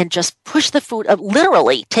and just push the food,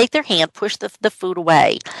 literally take their hand, push the food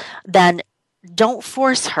away. Then don't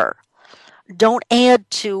force her. Don't add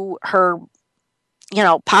to her,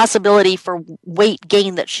 possibility for weight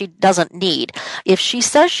gain that she doesn't need. If she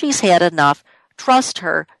says she's had enough, trust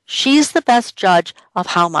her. She's the best judge of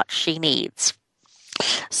how much she needs.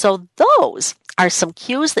 So those are some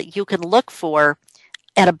cues that you can look for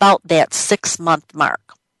at about that 6-month mark.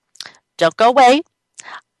 Don't go away.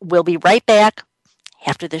 We'll be right back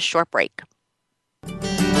after this short break.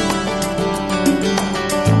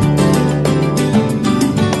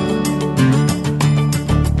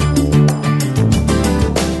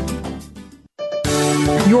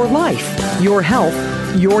 Your life, your health,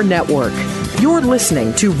 your network. You're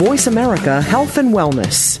listening to Voice America Health and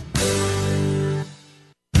Wellness.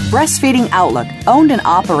 Breastfeeding Outlook, owned and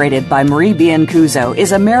operated by Marie Biancuzzo,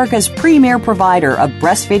 is America's premier provider of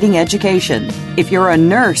breastfeeding education. If you're a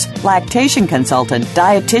nurse, lactation consultant,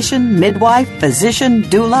 dietitian, midwife, physician,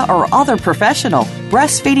 doula, or other professional,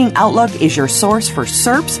 Breastfeeding Outlook is your source for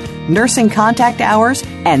CERPs, nursing contact hours,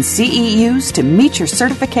 and CEUs to meet your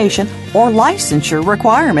certification or licensure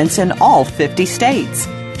requirements in all 50 states.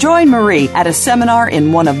 Join Marie at a seminar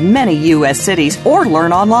in one of many U.S. cities or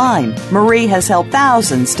learn online. Marie has helped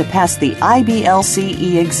thousands to pass the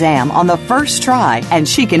IBLCE exam on the first try, and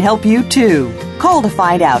she can help you too. Call to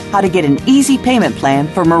find out how to get an easy payment plan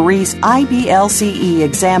for Marie's IBLCE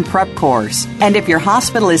exam prep course. And if your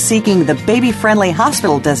hospital is seeking the baby-friendly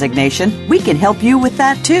hospital designation, we can help you with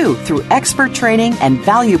that too through expert training and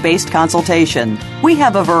value-based consultation. We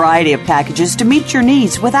have a variety of packages to meet your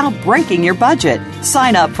needs without breaking your budget.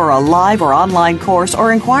 Sign up for a live or online course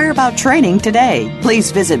or inquire about training today. Please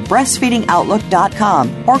visit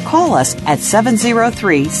breastfeedingoutlook.com or call us at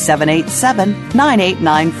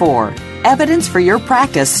 703-787-9894. Evidence for your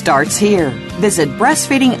practice starts here. Visit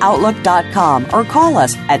breastfeedingoutlook.com or call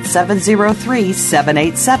us at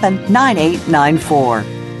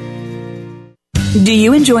 703-787-9894. Do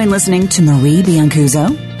you enjoy listening to Marie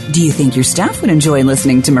Biancuzzo? Do you think your staff would enjoy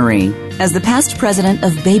listening to Marie? As the past president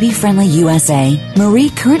of Baby Friendly USA, Marie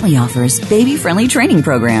currently offers baby-friendly training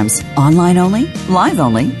programs, online only, live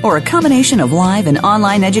only, or a combination of live and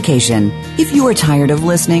online education. If you are tired of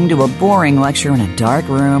listening to a boring lecture in a dark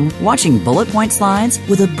room, watching bullet point slides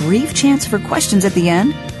with a brief chance for questions at the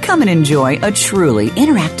end, come and enjoy a truly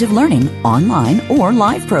interactive learning online or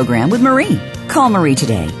live program with Marie. Call Marie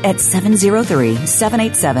today at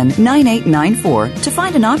 703-787-9894 to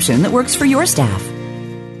find an option that works for your staff.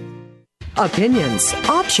 Opinions,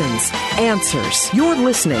 options, answers. You're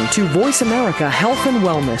listening to Voice America Health and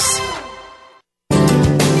Wellness.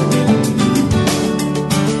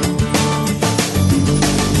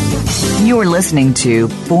 You're listening to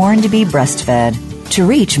Born to be Breastfed. To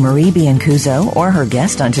reach Marie Biancuzzo or her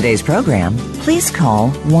guest on today's program, please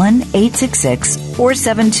call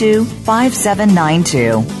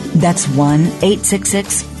 1-866-472-5792. That's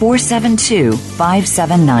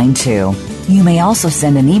 1-866-472-5792. You may also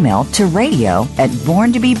send an email to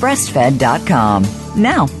radio@borntobebreastfed.com.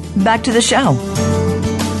 Now, back to the show.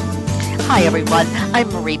 Hi, everyone. I'm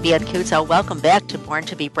Marie Biancuzzo. Welcome back to Born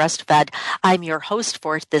to be Breastfed. I'm your host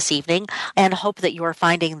for this evening and hope that you are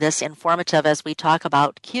finding this informative as we talk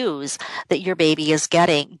about cues that your baby is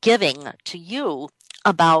giving to you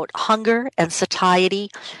about hunger and satiety,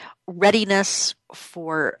 readiness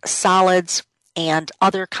for solids, and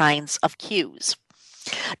other kinds of cues.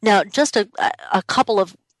 Now, just a couple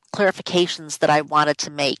of clarifications that I wanted to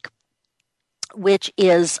make, which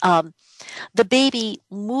is the baby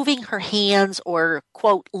moving her hands or,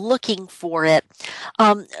 quote, looking for it.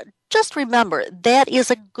 Just remember, that is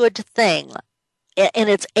a good thing. And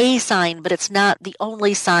it's a sign, but it's not the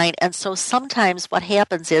only sign. And so sometimes what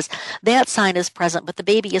happens is that sign is present, but the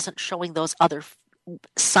baby isn't showing those other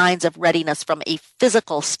signs of readiness from a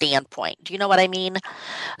physical standpoint. Do you know what I mean?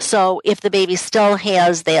 So if the baby still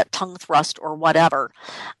has that tongue thrust or whatever,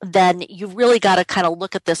 then you've really got to kind of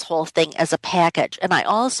look at this whole thing as a package. And I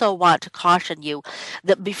also want to caution you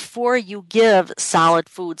that before you give solid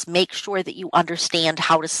foods, make sure that you understand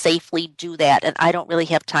how to safely do that. And I don't really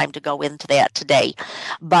have time to go into that today,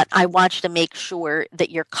 but I want you to make sure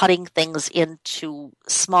that you're cutting things into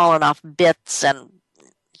small enough bits and,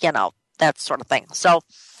 that sort of thing. So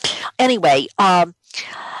anyway, also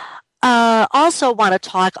want to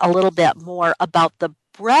talk a little bit more about the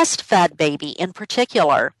breastfed baby in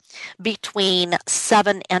particular between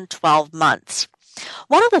 7 and 12 months.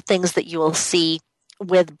 One of the things that you will see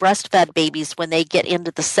with breastfed babies when they get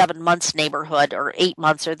into the 7 months neighborhood or 8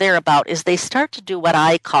 months or thereabout is they start to do what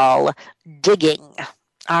I call digging.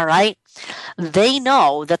 All right. they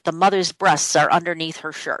know that the mother's breasts are underneath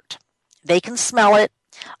her shirt. They can smell it,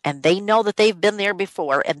 and they know that they've been there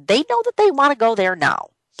before, and they know that they want to go there now.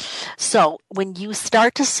 So when you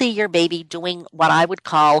start to see your baby doing what I would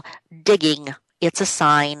call digging, it's a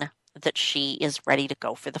sign that she is ready to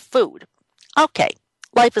go for the food. Okay,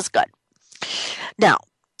 life is good. Now,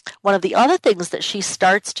 one of the other things that she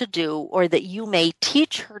starts to do, or that you may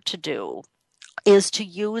teach her to do, is to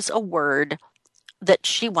use a word that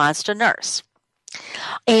she wants to nurse.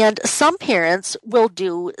 And some parents will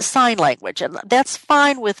do sign language, and that's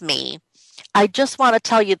fine with me. I just want to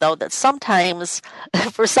tell you, though, that sometimes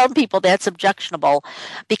for some people that's objectionable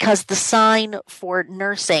because the sign for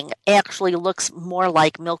nursing actually looks more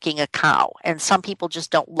like milking a cow. And some people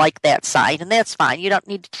just don't like that sign, and that's fine. You don't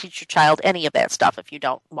need to teach your child any of that stuff if you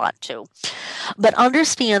don't want to. But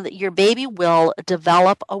understand that your baby will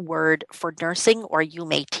develop a word for nursing, or you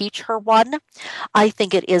may teach her one. I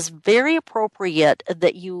think it is very appropriate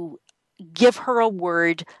that you give her a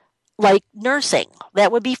word like nursing.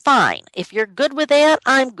 That would be fine. If you're good with that,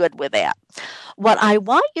 I'm good with that. What I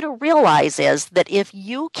want you to realize is that if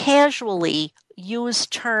you casually use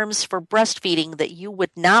terms for breastfeeding that you would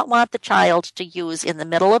not want the child to use in the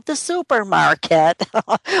middle of the supermarket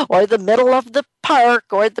or the middle of the park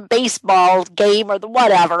or the baseball game or the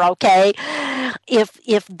whatever, okay?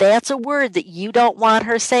 If that's a word that you don't want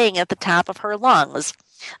her saying at the top of her lungs,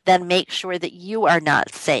 then make sure that you are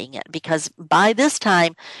not saying it, because by this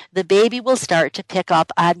time, the baby will start to pick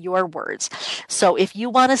up on your words. So if you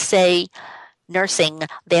want to say nursing,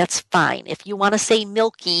 that's fine. If you want to say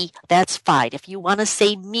milky, that's fine. If you want to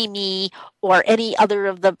say Mimi or any other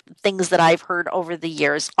of the things that I've heard over the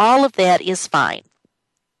years, all of that is fine.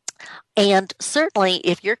 And certainly,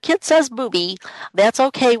 if your kid says booby, that's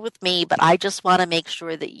okay with me, but I just want to make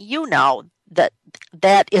sure that you know that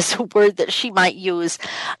that is a word that she might use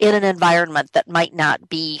in an environment that might not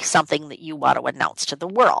be something that you want to announce to the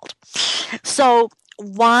world. So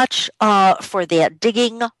watch for that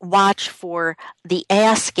digging, watch for the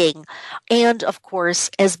asking, and of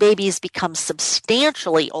course, as babies become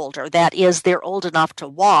substantially older, that is, they're old enough to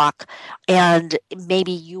walk, and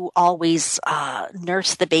maybe you always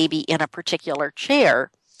nurse the baby in a particular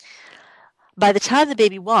chair. By the time the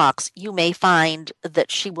baby walks, you may find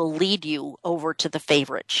that she will lead you over to the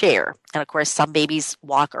favorite chair. And of course, some babies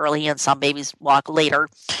walk early and some babies walk later.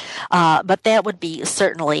 But that would be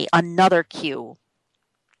certainly another cue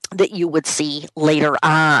that you would see later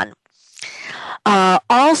on.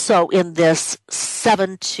 Also in this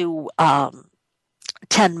 7 to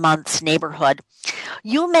 10 months neighborhood,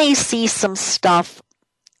 you may see some stuff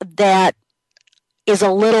that is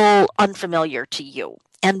a little unfamiliar to you.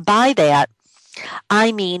 And by that,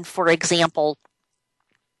 I mean, for example,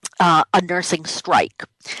 a nursing strike.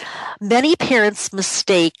 Many parents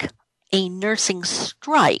mistake a nursing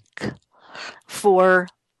strike for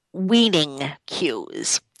weaning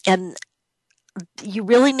cues, and you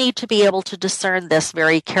really need to be able to discern this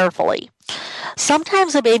very carefully.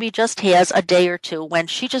 Sometimes a baby just has a day or two when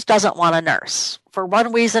she just doesn't want to nurse. For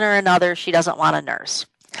one reason or another, she doesn't want to nurse.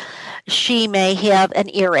 She may have an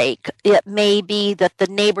earache. It may be that the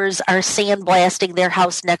neighbors are sandblasting their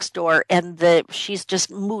house next door and she's just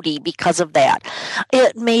moody because of that.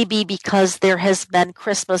 It may be because there has been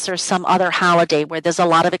Christmas or some other holiday where there's a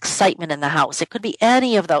lot of excitement in the house. It could be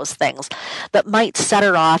any of those things that might set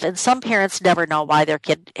her off, and some parents never know why their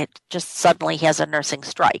kid just suddenly has a nursing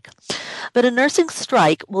strike. But a nursing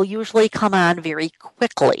strike will usually come on very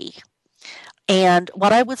quickly. And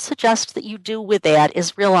what I would suggest that you do with that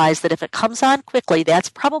is realize that if it comes on quickly, that's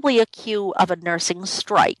probably a cue of a nursing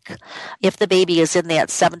strike. If the baby is in that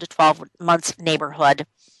 7 to 12 months neighborhood,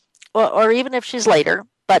 or even if she's later,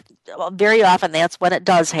 but very often that's when it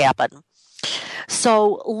does happen.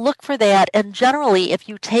 So look for that. And generally, if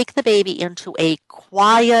you take the baby into a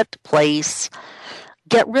quiet place,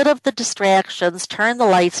 get rid of the distractions, turn the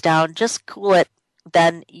lights down, just cool it,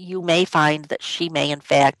 then you may find that she may, in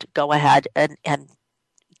fact, go ahead and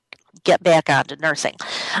get back onto nursing.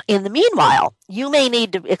 In the meanwhile, you may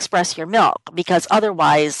need to express your milk, because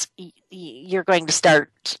otherwise you're going to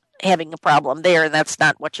start having a problem there, and that's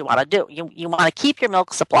not what you want to do. You want to keep your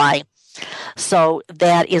milk supply. So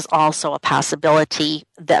that is also a possibility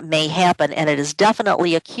that may happen, and it is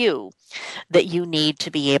definitely a cue that you need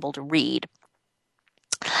to be able to read.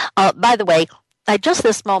 By the way, I just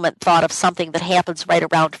this moment thought of something that happens right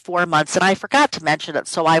around 4 months, and I forgot to mention it,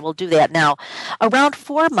 so I will do that now. Around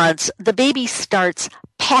 4 months, the baby starts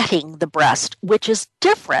patting the breast, which is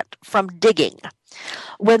different from digging.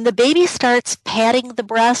 When the baby starts patting the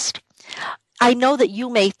breast, I know that you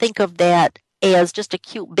may think of that as just a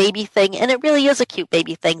cute baby thing, and it really is a cute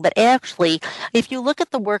baby thing, but actually, if you look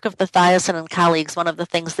at the work of Mathiasen and colleagues, one of the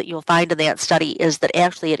things that you'll find in that study is that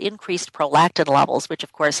actually it increased prolactin levels, which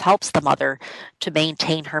of course helps the mother to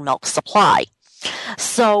maintain her milk supply.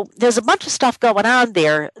 So there's a bunch of stuff going on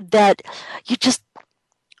there that you just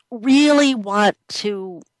really want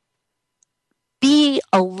to be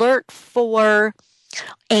alert for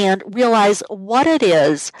and realize what it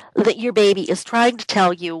is that your baby is trying to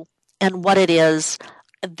tell you and what it is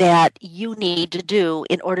that you need to do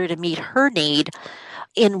in order to meet her need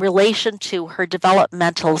in relation to her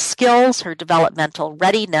developmental skills, her developmental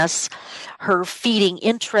readiness, her feeding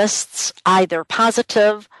interests, either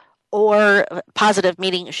positive or positive,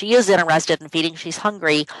 meaning she is interested in feeding, she's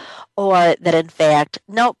hungry, or that in fact,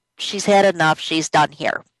 nope, she's had enough, she's done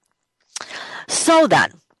here. So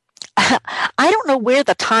then, I don't know where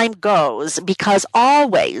the time goes because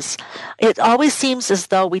it always seems as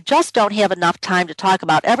though we just don't have enough time to talk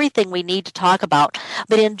about everything we need to talk about.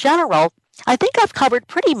 But in general, I think I've covered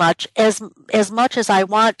pretty much as much as I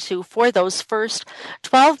want to for those first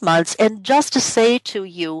 12 months. And just to say to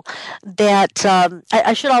you that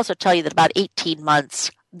I should also tell you that about 18 months,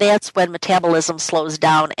 that's when metabolism slows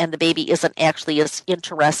down and the baby isn't actually as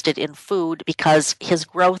interested in food because his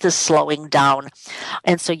growth is slowing down.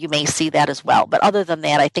 And so you may see that as well. But other than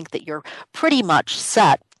that, I think that you're pretty much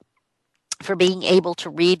set for being able to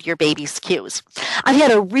read your baby's cues. I've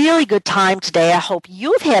had a really good time today. I hope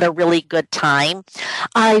you've had a really good time.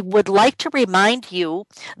 I would like to remind you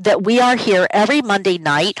that we are here every Monday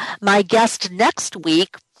night. My guest next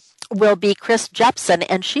week will be Chris Jepson,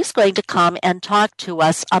 and she's going to come and talk to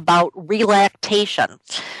us about relactation.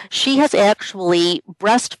 She has actually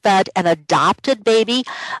breastfed an adopted baby.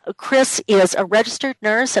 Chris is a registered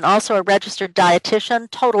nurse and also a registered dietitian.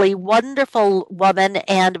 Totally wonderful woman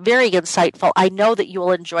and very insightful. I know that you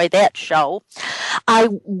will enjoy that show. I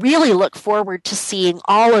really look forward to seeing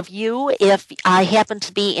all of you if I happen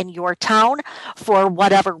to be in your town for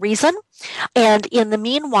whatever reason. And in the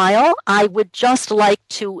meanwhile, I would just like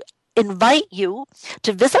to invite you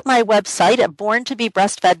to visit my website at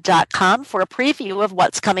borntobebreastfed.com for a preview of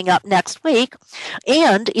what's coming up next week.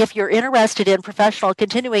 And if you're interested in professional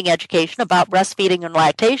continuing education about breastfeeding and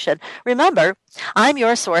lactation, remember, I'm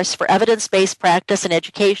your source for evidence-based practice and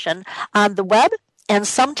education on the web and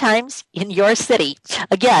sometimes in your city.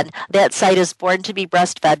 Again, that site is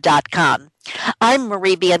borntobebreastfed.com. I'm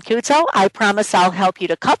Marie Biancuzzo. I promise I'll help you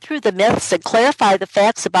to cut through the myths and clarify the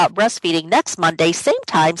facts about breastfeeding next Monday, same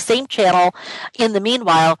time, same channel. In the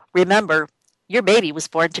meanwhile, remember, your baby was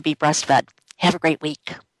born to be breastfed. Have a great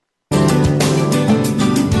week.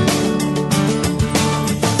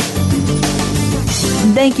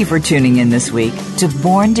 Thank you for tuning in this week to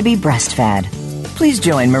Born to be Breastfed. Please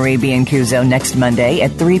join Marie Biancuzzo next Monday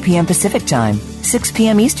at 3 p.m. Pacific Time, 6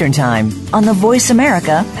 p.m. Eastern Time on the Voice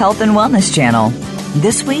America Health and Wellness Channel.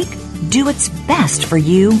 This week, do what's best for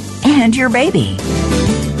you and your baby.